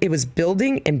it was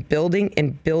building and building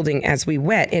and building as we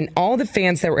went. And all the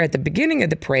fans that were at the beginning of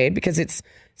the parade, because it's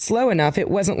slow enough, it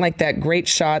wasn't like that great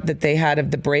shot that they had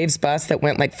of the Braves bus that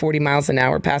went like 40 miles an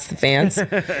hour past the fans.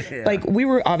 Like, we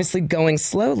were obviously going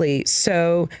slowly.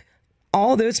 So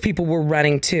all those people were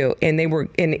running too. And they were,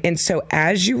 and so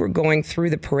as you were going through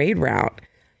the parade route,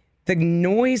 the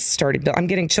noise started, I'm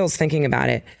getting chills thinking about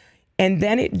it. And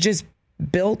then it just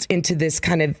built into this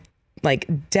kind of like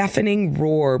deafening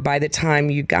roar by the time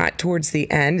you got towards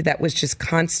the end that was just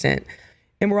constant.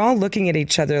 And we're all looking at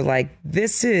each other like,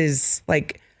 this is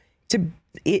like,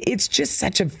 it's just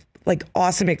such a like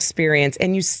awesome experience.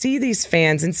 And you see these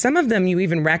fans, and some of them you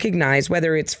even recognize,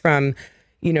 whether it's from,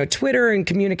 Twitter and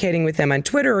communicating with them on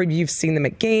Twitter, or you've seen them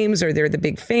at games, or they're the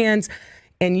big fans.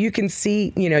 And you can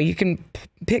see, you can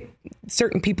pick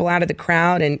certain people out of the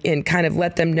crowd and kind of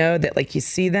let them know that, like, you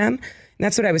see them. And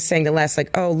that's what I was saying to Les,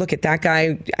 like, oh, look at that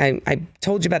guy. I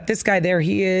told you about this guy. There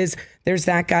he is. There's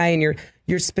that guy. And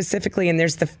you're specifically, and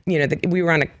there's we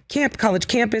were on a college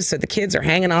campus, so the kids are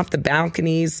hanging off the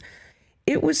balconies.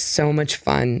 It was so much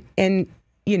fun. And,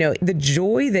 the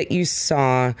joy that you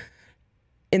saw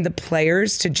in the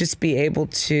players to just be able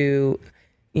to,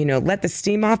 let the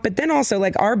steam off. But then also,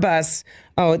 like, our bus,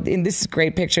 and this is a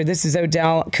great picture. This is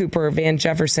Odell Cooper Van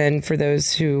Jefferson, for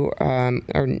those who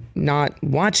are not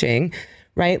watching,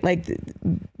 right? Like,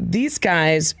 these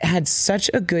guys had such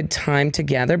a good time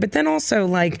together. But then also,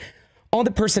 like, all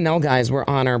the personnel guys were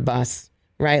on our bus,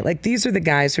 right? Like, these are the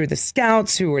guys who are the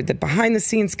scouts, who are the behind the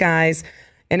scenes guys.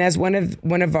 And as one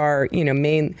of our,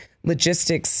 main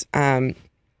logistics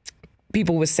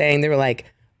people was saying, they were like,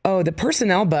 Oh, the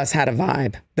personnel bus had a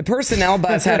vibe. The personnel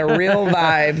bus had a real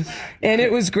vibe, and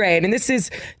it was great. And this is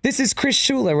Chris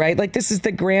Shula, right? Like, this is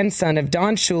the grandson of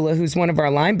Don Shula, who's one of our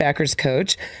linebackers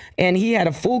coach, and he had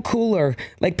a full cooler.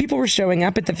 Like, people were showing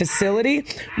up at the facility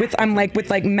with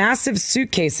massive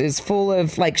suitcases full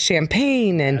of like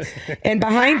champagne, and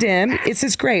behind him, this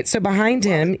is great. So behind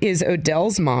him is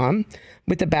Odell's mom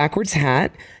with the backwards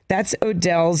hat. That's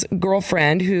Odell's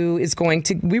girlfriend who is going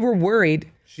to. We were worried.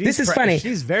 This is funny.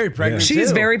 She's very pregnant. She's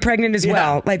too. very pregnant as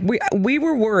well. Like we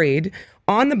were worried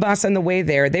on the bus on the way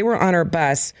there. They were on our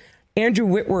bus. Andrew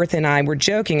Whitworth and I were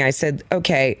joking. I said,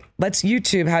 "Okay, let's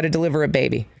YouTube how to deliver a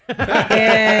baby."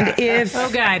 And if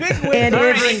if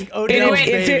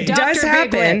it does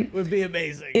happen, would be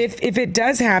amazing. If it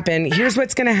does happen, here's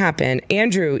what's going to happen.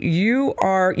 Andrew,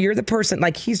 you're the person.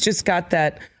 Like, he's just got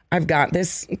that. I've got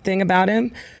this thing about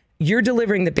him. You're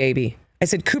delivering the baby. I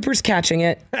said, Cooper's catching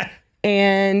it.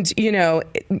 And, and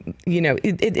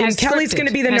Kelly's going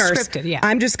to be the nurse. Scripted, yeah.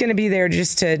 I'm just going to be there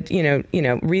just to,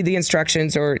 read the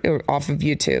instructions or off of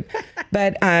YouTube.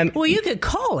 But well, you could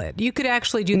call it. You could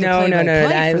actually do the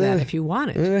play-by-play for that if you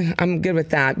wanted. I'm good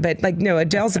with that. But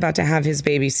Adele's about to have his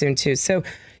baby soon too. So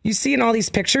you see in all these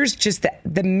pictures just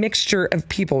the mixture of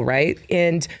people, right?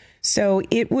 And so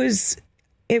it was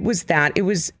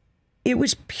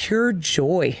pure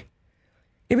joy.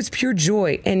 It was pure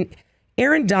joy. And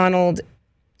Aaron Donald,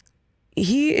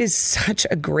 he is such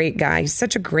a great guy. He's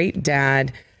such a great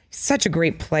dad, such a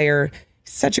great player,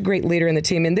 such a great leader in the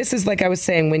team. And this is, like I was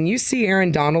saying, when you see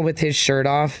Aaron Donald with his shirt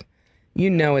off, you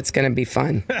know it's going to be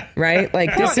fun, right?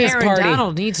 Like, this is Aaron party.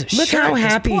 Donald needs a shirt. Look how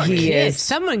happy he is.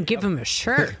 Someone give him a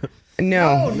shirt.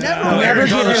 No, Never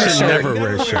give him a shirt. Never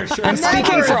wear a shirt.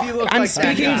 I'm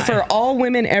speaking for all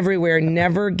women everywhere.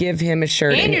 Never give him a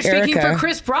shirt. And you're speaking for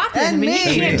Chris Brockman. And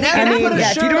me. You can't put a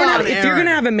if shirt on you're gonna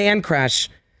have a man crush,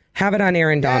 have it on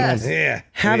Aaron Donald. Yeah.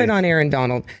 Have it on Aaron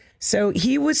Donald. So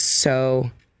he was so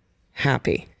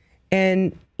happy,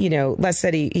 and Les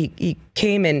said he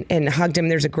came and hugged him.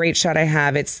 There's a great shot I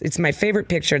have. It's my favorite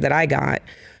picture that I got,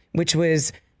 which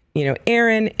was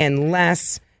Aaron and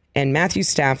Les and Matthew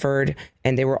Stafford,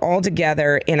 and they were all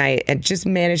together, and I had just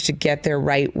managed to get there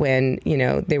right when,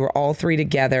 they were all three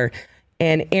together.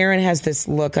 And Aaron has this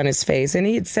look on his face, and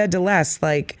he had said to Les,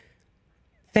 like,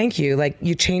 thank you, like,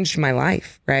 you changed my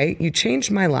life, right? You changed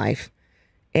my life.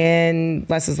 And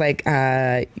Les is like,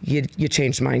 you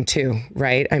changed mine too,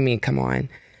 right? I mean, come on.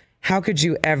 How could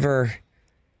you ever,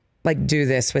 do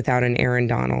this without an Aaron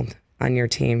Donald on your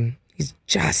team? He's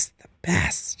just the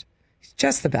best. He's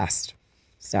just the best.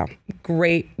 So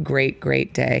great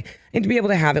day. And to be able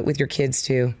to have it with your kids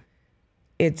too,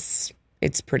 it's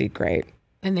pretty great.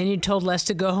 And then you told Les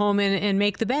to go home and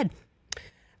make the bed.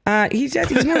 He's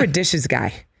more of a dishes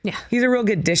guy. Yeah. He's a real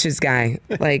good dishes guy.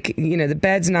 Like, the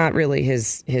bed's not really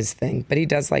his thing, but he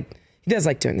does like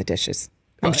doing the dishes.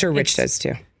 I'm sure Rich does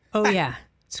too. Oh yeah.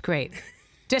 It's great.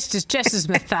 Just as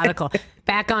methodical.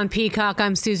 Back on Peacock,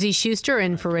 I'm Suzy Shuster,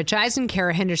 in for Rich Eisen.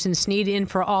 Kara Henderson Snead in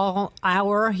for hour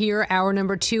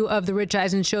number 2 of the Rich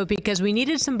Eisen Show, because we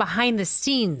needed some behind the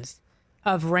scenes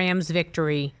of Rams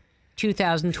victory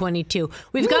 2022.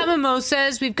 We've got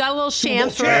mimosas. We've got a little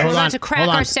shams. We're about to crack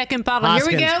our second bottle.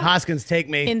 Hoskins, Here we go. Hoskins, take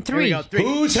me. In 3. Here we go. 3.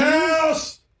 Whose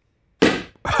house?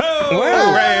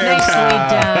 Nicely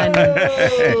done.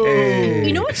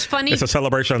 You know what's funny? It's a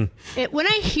celebration. When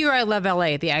I hear I Love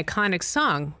LA, the iconic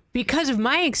song, because of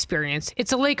my experience,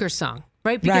 it's a Lakers song,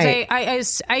 right? Because Right.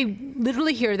 I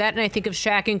literally hear that and I think of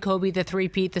Shaq and Kobe, the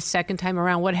three-peat, the second time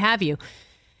around, what have you.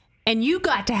 And you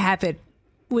got to have it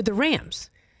with the Rams.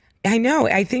 I know.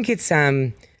 I think it's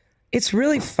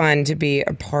really fun to be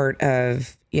a part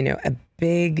of, a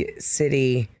big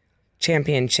city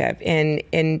championship.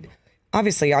 And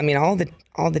obviously, I mean, all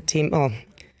the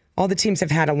teams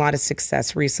have had a lot of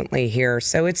success recently here.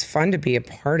 So it's fun to be a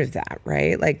part of that,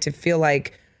 right? Like, to feel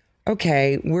like,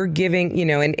 okay, we're giving,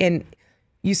 and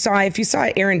if you saw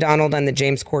Aaron Donald on the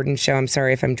James Corden show, I'm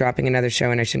sorry if I'm dropping another show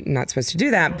and I'm not supposed to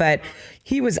do that, but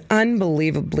he was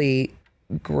unbelievably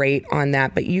great on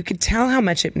that. But you could tell how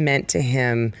much it meant to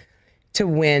him to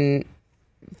win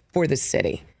for the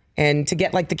city and to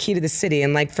get the key to the city,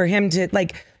 and for him to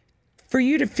for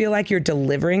you to feel like you're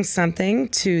delivering something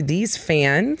to these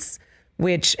fans,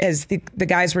 which, as the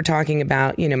guys were talking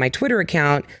about, my Twitter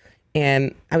account,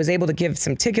 and I was able to give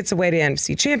some tickets away to the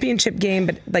NFC Championship game,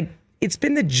 but it's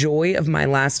been the joy of my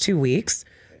last 2 weeks,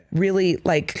 really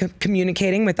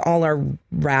communicating with all our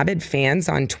rabid fans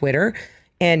on Twitter.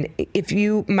 And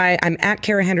I'm at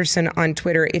Kara Henderson on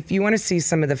Twitter. If you want to see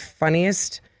some of the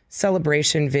funniest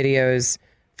celebration videos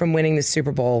from winning the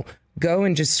Super Bowl, go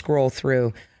and just scroll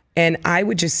through. And I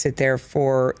would just sit there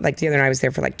for, like the other night I was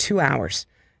there for like 2 hours,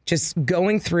 just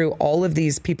going through all of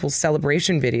these people's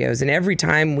celebration videos. And every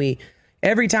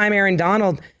time Aaron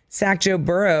Donald sacked Joe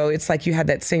Burrow, it's like you had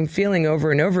that same feeling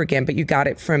over and over again, but you got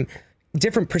it from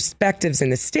different perspectives in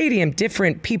the stadium,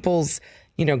 different people's,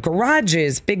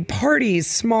 garages, big parties,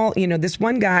 small, this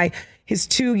one guy, his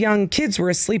 2 young kids were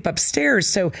asleep upstairs.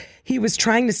 So he was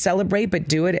trying to celebrate, but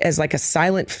do it as like a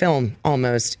silent film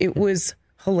almost. It was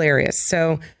hilarious.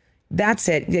 So that's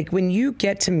it. Like when you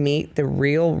get to meet the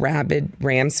real rabid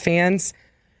Rams fans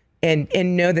and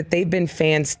know that they've been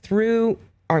fans through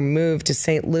our move to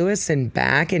St. Louis and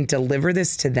back and deliver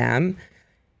this to them,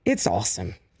 it's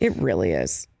awesome. It really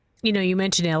is. You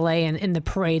mentioned LA and the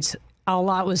parades. A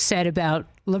lot was said about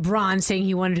LeBron saying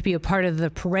he wanted to be a part of the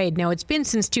parade. Now, it's been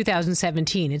since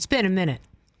 2017. It's been a minute.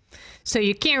 So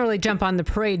you can't really jump on the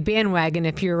parade bandwagon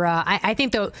if you're, I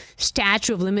think the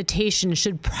statute of limitations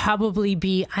should probably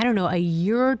be, I don't know, a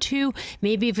year or two,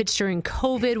 maybe if it's during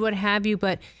COVID, what have you,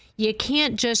 but you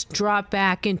can't just drop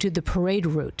back into the parade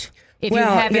route. Look,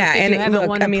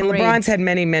 LeBron's had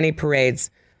many, many parades.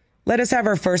 Let us have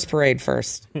our first parade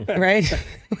first, right?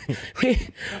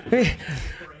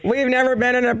 We've never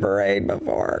been in a parade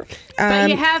before.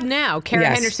 But you have now. Kara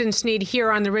yes. Henderson Snead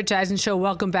here on The Rich Eisen Show.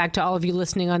 Welcome back to all of you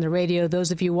listening on the radio, those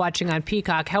of you watching on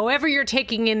Peacock. However you're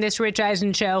taking in this Rich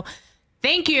Eisen Show,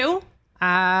 thank you.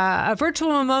 A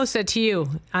virtual mimosa to you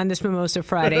on this Mimosa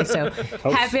Friday. So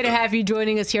happy to have you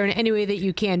joining us here in any way that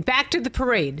you can. Back to the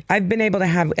parade. I've been able to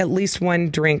have at least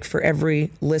one drink for every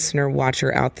listener,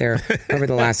 watcher out there over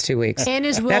the last 2 weeks. And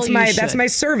as well, that's my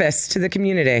service to the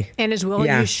community. And as well,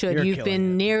 you should. You've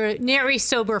been nary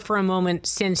sober for a moment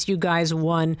since you guys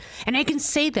won. And I can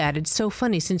say that. It's so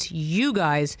funny since you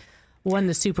guys won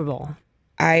the Super Bowl.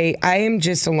 I am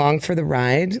just along for the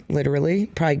ride, literally.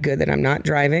 Probably good that I'm not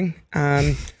driving.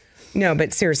 No,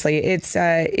 but seriously,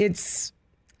 it's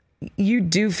you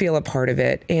do feel a part of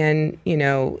it, and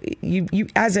you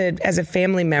as a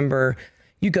family member,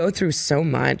 you go through so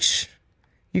much.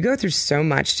 You go through so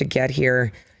much to get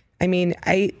here. I mean,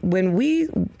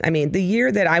 the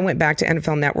year that I went back to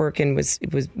NFL Network and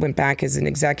went back as an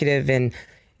executive, and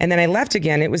then I left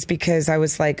again. It was because I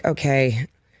was like, okay,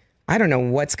 I don't know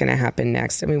what's going to happen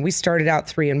next. I mean, we started out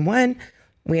 3-1.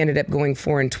 We ended up going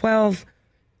 4-12.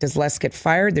 Does Les get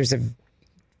fired? There's a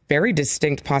very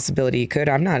distinct possibility he could.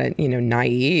 I'm not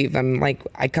naive. I'm like,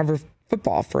 I cover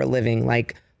football for a living.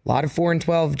 Like a lot of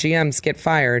 4-12 GMs get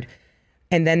fired.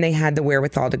 And then they had the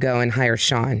wherewithal to go and hire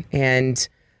Sean. And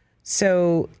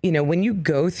so, when you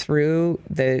go through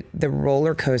the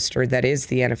roller coaster that is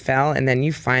the NFL, and then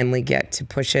you finally get to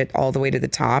push it all the way to the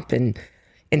top and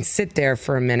sit there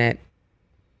for a minute,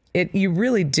 you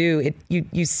really do.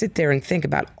 You sit there and think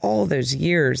about all those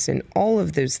years and all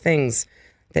of those things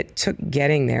that took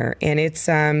getting there. And it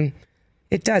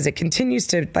continues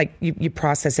to, like, you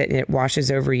process it and it washes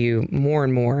over you more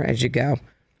and more as you go.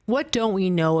 What don't we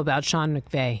know about Sean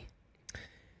McVay?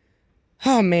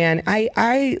 Oh man,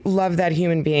 I love that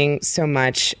human being so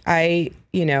much. I'll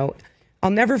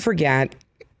never forget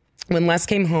when Les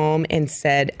came home and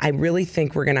said, I really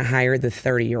think we're going to hire the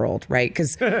 30-year-old, right?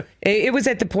 Because it was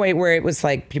at the point where it was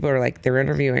like, people are like, they're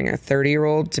interviewing a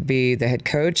 30-year-old to be the head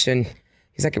coach. And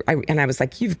he's like, I was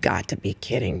like, you've got to be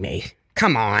kidding me.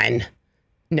 Come on.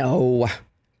 No.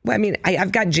 Well, I mean,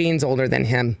 I've got genes older than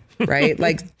him, right?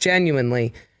 Like,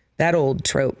 genuinely, that old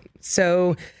trope.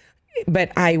 So,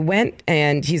 but I went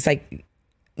and he's like,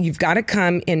 you've got to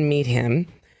come and meet him.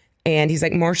 And he's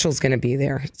like, Marshall's going to be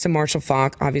there. So Marshall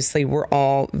Faulk, obviously, we're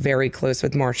all very close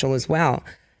with Marshall as well.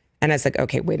 And I was like,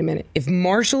 okay, wait a minute. If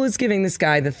Marshall is giving this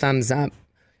guy the thumbs up,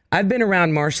 I've been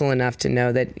around Marshall enough to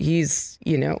know that he's,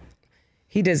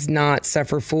 he does not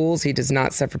suffer fools. He does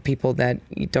not suffer people that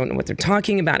you don't know what they're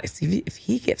talking about. If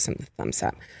he gives him the thumbs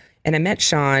up. And I met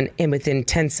Sean, and within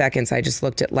 10 seconds, I just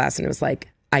looked at Les and it was like,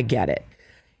 I get it.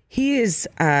 He is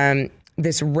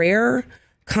this rare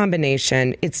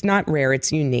combination. It's not rare,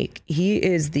 it's unique. He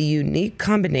is the unique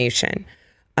combination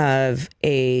of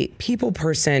a people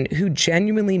person who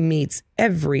genuinely meets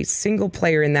every single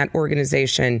player in that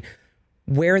organization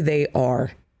where they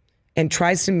are and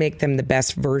tries to make them the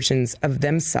best versions of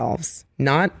themselves,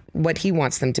 not what he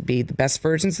wants them to be, the best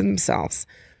versions of themselves.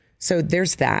 So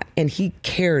there's that. And he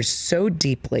cares so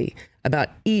deeply about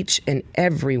each and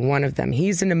every one of them.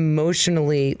 He's an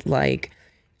emotionally,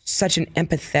 such an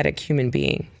empathetic human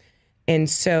being. And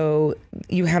so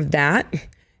you have that,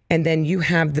 and then you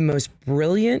have the most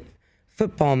brilliant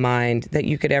football mind that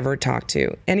you could ever talk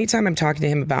to. Anytime I'm talking to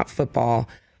him about football,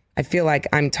 I feel like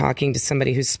I'm talking to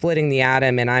somebody who's splitting the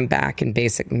atom and I'm back in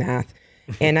basic math.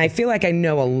 And I feel like I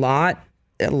know a lot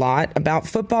a lot about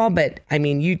football, but I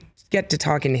mean, you get to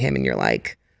talking to him and you're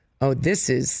like, oh, this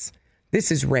is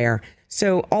rare.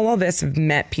 So all of us have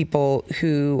met people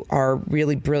who are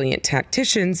really brilliant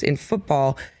tacticians in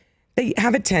football. They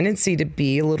have a tendency to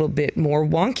be a little bit more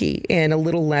wonky and a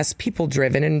little less people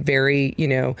driven and very,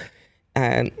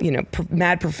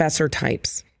 mad professor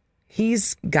types.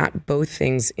 He's got both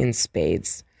things in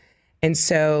spades. And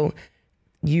so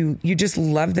you just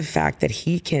love the fact that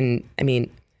he can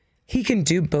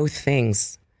do both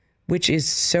things, which is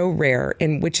so rare,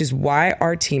 and which is why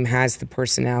our team has the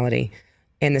personality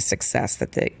and the success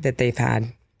that they've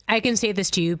had. I can say this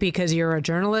to you because you're a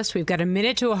journalist. We've got a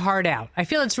minute to a hard out. I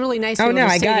feel it's really nice. Oh, no,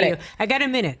 I got it. I got a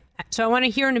minute. So I want to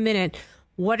hear in a minute,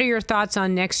 what are your thoughts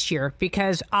on next year?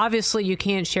 Because obviously you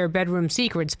can't share bedroom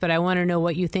secrets, but I want to know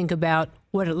what you think about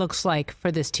what it looks like for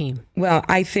this team. Well,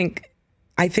 I think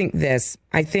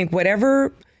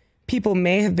whatever people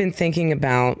may have been thinking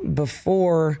about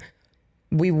before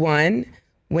we won,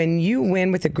 when you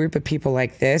win with a group of people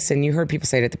like this, and you heard people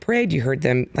say it at the parade, you heard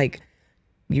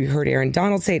Aaron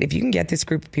Donald say it, if you can get this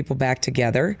group of people back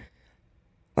together,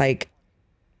 like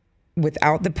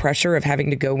without the pressure of having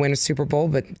to go win a Super Bowl,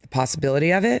 but the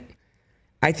possibility of it,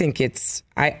 I think it's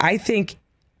a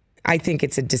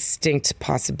distinct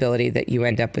possibility that you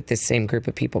end up with this same group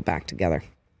of people back together.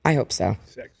 I hope so.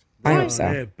 I hope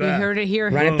so. You heard it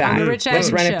here. Run it back. On the Rich Let's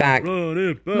Eisen run Show. it back.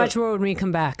 Much more when we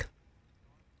come back.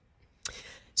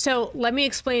 So let me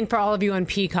explain for all of you on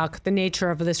Peacock the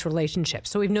nature of this relationship.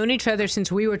 So we've known each other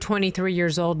since we were 23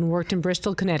 years old and worked in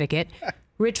Bristol, Connecticut.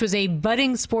 Rich was a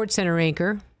budding Sports Center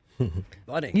anchor.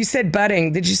 Budding. You said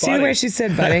budding. Did you see the way she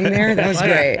said budding there? That was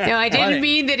great. No, I didn't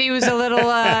mean that he was a little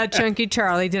chunky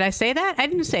Charlie. Did I say that? I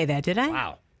didn't say that, did I?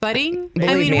 Wow. Budding?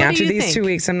 Believe me, what after do you these think? 2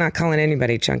 weeks, I'm not calling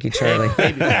anybody Chunky Charlie.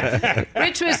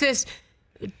 Rich was this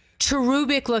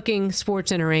cherubic-looking Sports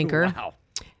Center anchor.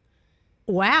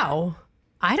 Wow.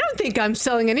 I don't think I'm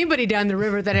selling anybody down the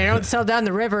river that I don't sell down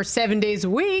the river 7 days a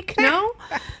week. No?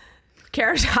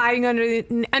 Kara's hiding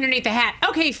underneath the hat.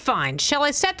 Okay, fine. Shall I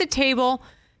set the table?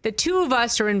 The two of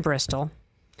us are in Bristol.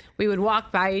 We would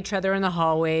walk by each other in the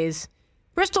hallways.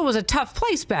 Bristol was a tough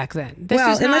place back then.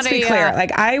 And let's be clear.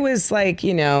 I was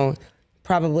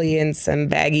probably in some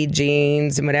baggy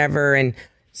jeans and whatever. And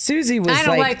Suzy was I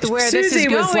don't like the where Suzy this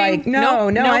is was going. no,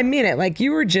 Nope. I mean it.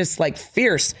 You were just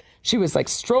fierce. She was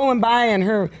strolling by in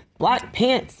her black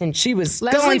pants, and she was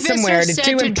going somewhere to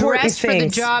do important dress things. For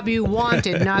the job you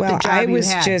wanted, not the job you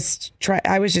had.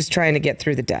 I was just trying to get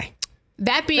through the day.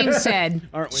 That being said,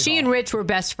 Aren't we she all? and Rich were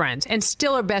best friends and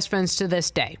still are best friends to this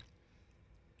day.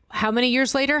 How many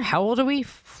years later? How old are we?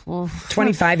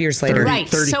 25 years later. Right.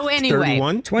 So anyway,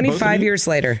 31, 25 years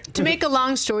later. to make a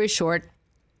long story short,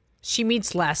 she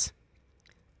meets Les.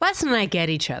 Les and I get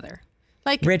each other.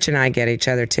 Rich and I get each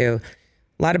other, too.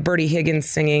 A lot of Bertie Higgins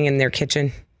singing in their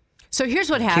kitchen. So here's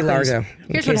what Key happens. Largo,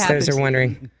 Here's in what case happens. those are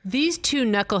wondering. These two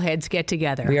knuckleheads get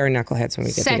together. We are knuckleheads when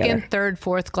we get Second, together. third,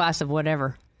 fourth glass of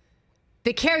whatever.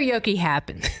 The karaoke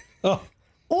happens.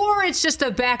 Or it's just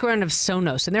the background of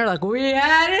Sonos, and they're like, we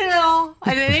had it all.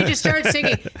 And then they just start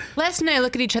singing. Les and I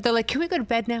look at each other like, can we go to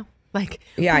bed now?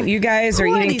 Yeah, you guys are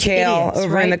who eating these kale idiots,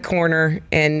 over in the right? corner,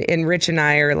 and Rich and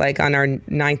I are on our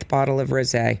 9th bottle of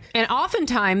rosé. And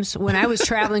oftentimes, when I was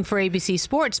traveling for ABC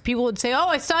Sports, people would say, oh,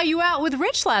 I saw you out with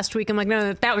Rich last week. I'm like,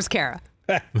 no, that was Kara.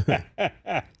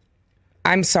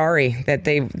 I'm sorry that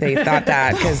they thought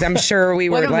that, because I'm sure we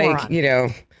What were a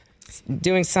moron.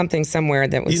 doing something somewhere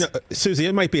that was... Suzy,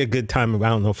 it might be a good time. I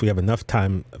don't know if we have enough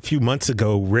time. A few months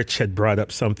ago, Rich had brought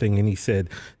up something, and he said,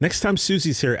 next time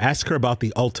Suzy's here, ask her about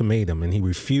the ultimatum. And he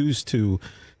refused to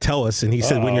tell us, and he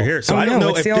said, when you're here. So I don't know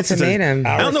what's if the this ultimatum?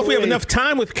 I don't know if we have enough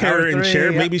time with Kara and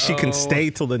Cher. yeah. Maybe she can stay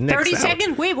till the next 30 hour.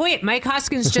 seconds? Wait. Mike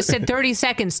Hoskins just said 30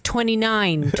 seconds,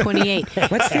 29, 28.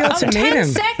 What's the 10 ultimatum?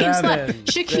 seconds left.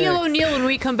 Shaquille O'Neal when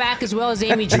we come back, as well as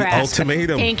Amy Trask.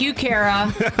 ultimatum. Thank you,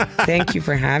 Kara. Thank you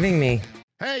for having me.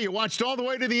 Hey, you watched all the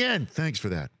way to the end. Thanks for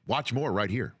that. Watch more right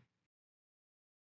here.